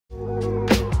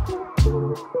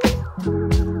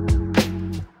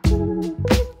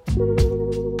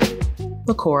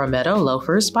Cora Meadow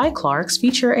Loafers by Clarks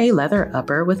feature a leather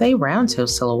upper with a round toe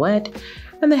silhouette,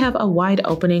 and they have a wide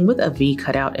opening with a V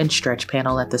cutout and stretch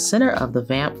panel at the center of the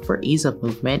vamp for ease of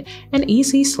movement and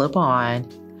easy slip-on.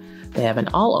 They have an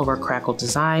all-over crackle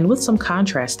design with some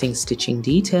contrasting stitching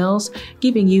details,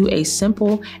 giving you a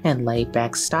simple and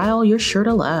laid-back style you're sure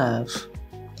to love.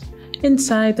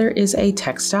 Inside, there is a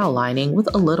textile lining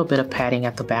with a little bit of padding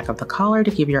at the back of the collar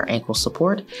to give your ankle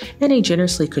support, and a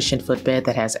generously cushioned footbed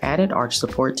that has added arch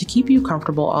support to keep you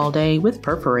comfortable all day with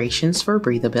perforations for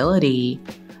breathability.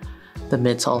 The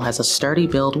midsole has a sturdy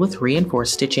build with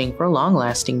reinforced stitching for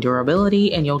long-lasting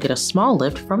durability, and you'll get a small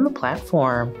lift from the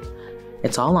platform.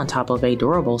 It's all on top of a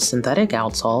durable synthetic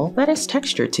outsole that is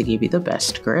textured to give you the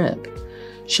best grip.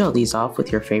 Show these off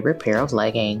with your favorite pair of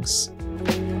leggings.